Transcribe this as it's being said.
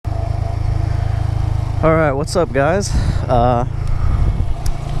Alright, what's up guys? I've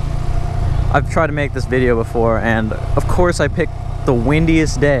tried to make this video before, and of course I picked the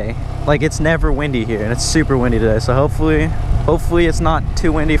windiest day. Like, it's never windy here, and it's super windy today, so hopefully it's not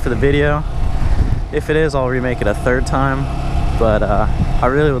too windy for the video. If it is, I'll remake it a third time, but I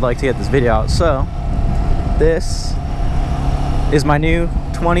really would like to get this video out. So this is my new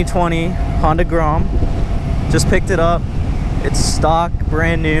 2020 Honda Grom. Just picked it up. It's stock,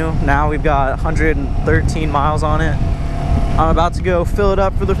 brand new. Now we've got 113 miles on it. I'm about to go fill it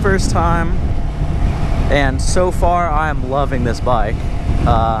up for the first time, and so far I am loving this bike.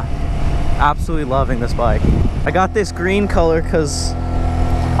 Absolutely loving this bike. I got this green color because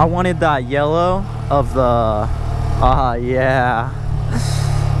I wanted that yellow of the yeah,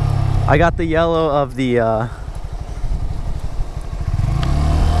 I got the yellow of the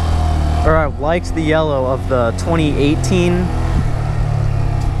or I liked the yellow of the 2018,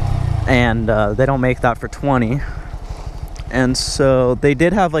 and they don't make that for 20. And so they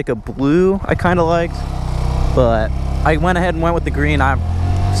did have like a blue I kind of liked, but I went ahead and went with the green. I'm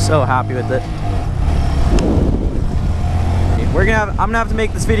so happy with it. I'm gonna have to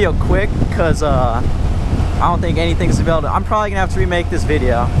make this video quick because I don't think anything's available. I'm probably gonna have to remake this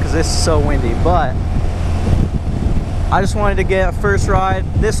video because this is so windy, but I just wanted to get a first ride.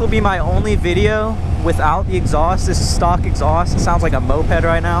 This will be my only video without the exhaust. This is stock exhaust. It sounds like a moped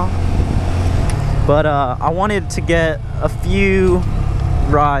right now. But I wanted to get a few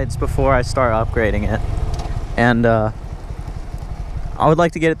rides before I start upgrading it. And I would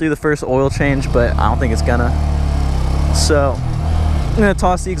like to get it through the first oil change, but I don't think it's gonna. So I'm gonna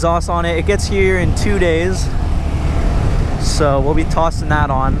toss the exhaust on it. It gets here in 2 days, so we'll be tossing that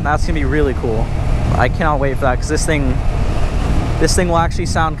on. That's gonna be really cool. I cannot wait for that, because this thing will actually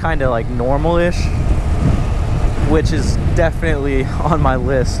sound kind of like normal-ish, which is definitely on my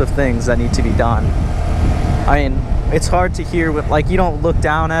list of things that need to be done. I mean, it's hard to hear with, like, you don't look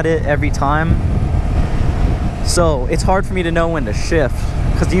down at it every time, so it's hard for me to know when to shift,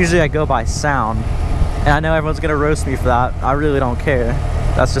 because usually I go by sound, and I know everyone's gonna roast me for that. I really don't care.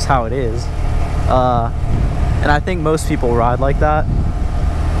 That's just how it is. And I think most people ride like that,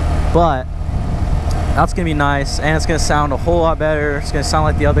 but that's gonna be nice, and it's gonna sound a whole lot better. It's gonna sound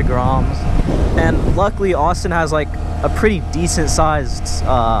like the other Groms. And luckily Austin has like a pretty decent sized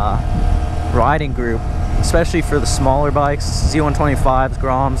riding group, especially for the smaller bikes, Z125s,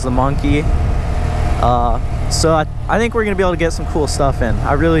 Groms, the Monkey. So I think we're gonna be able to get some cool stuff in.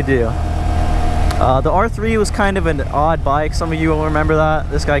 I really do. The R3 was kind of an odd bike. Some of you will remember that.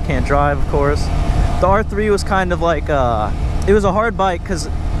 This guy can't drive, of course. The R3 was kind of like it was a hard bike because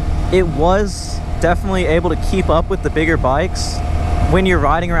it was definitely able to keep up with the bigger bikes when you're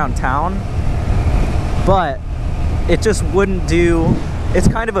riding around town, but it just wouldn't do. It's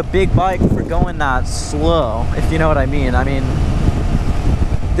kind of a big bike for going that slow, if you know what I mean. I mean,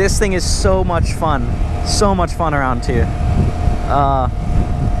 this thing is so much fun around here.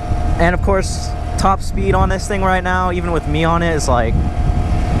 And of course, top speed on this thing right now, even with me on it, is like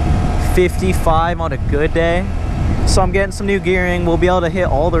 55 on a good day. So I'm getting some new gearing. We'll be able to hit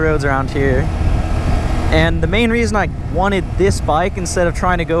all the roads around here. And the main reason I wanted this bike instead of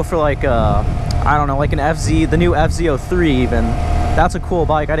trying to go for like I don't know, like an FZ, the new FZ03 even. That's a cool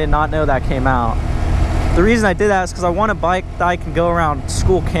bike. I did not know that came out. The reason I did that is because I want a bike that I can go around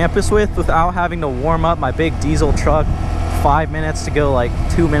school campus with without having to warm up my big diesel truck 5 minutes to go like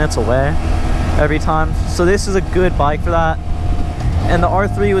 2 minutes away every time. So this is a good bike for that. And the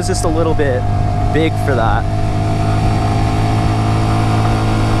R3 was just a little bit big for that.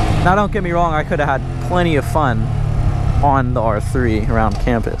 Now don't get me wrong, I could have had plenty of fun on the R3 around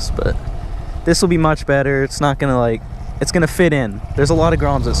campus, but this will be much better. It's not gonna like, it's gonna fit in. There's a lot of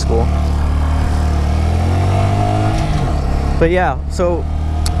Groms at school. But yeah, so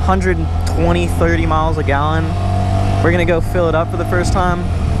 120, 30 miles a gallon. We're gonna go fill it up for the first time.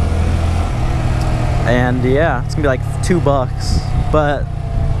 And yeah, it's gonna be like $2. But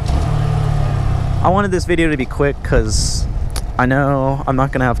I wanted this video to be quick because I know I'm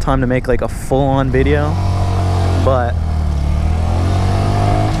not gonna have time to make like a full-on video, but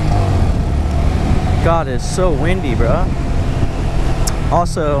God, it's so windy, bro.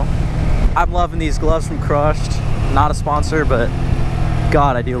 Also, I'm loving these gloves from Crushed. Not a sponsor, but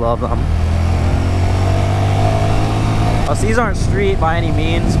God, I do love them. So these aren't street by any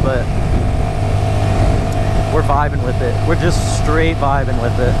means, but we're vibing with it. We're just straight vibing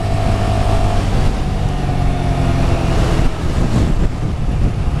with it.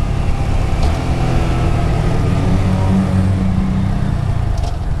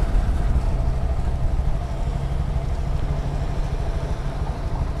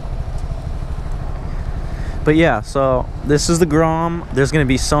 But yeah, so this is the Grom. There's gonna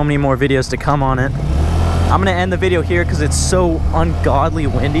be so many more videos to come on it. I'm gonna end the video here because it's so ungodly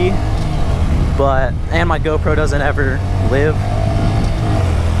windy, and my GoPro doesn't ever live.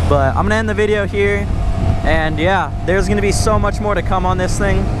 But I'm gonna end the video here, and yeah, there's gonna be so much more to come on this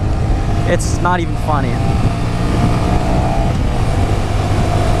thing. It's not even funny.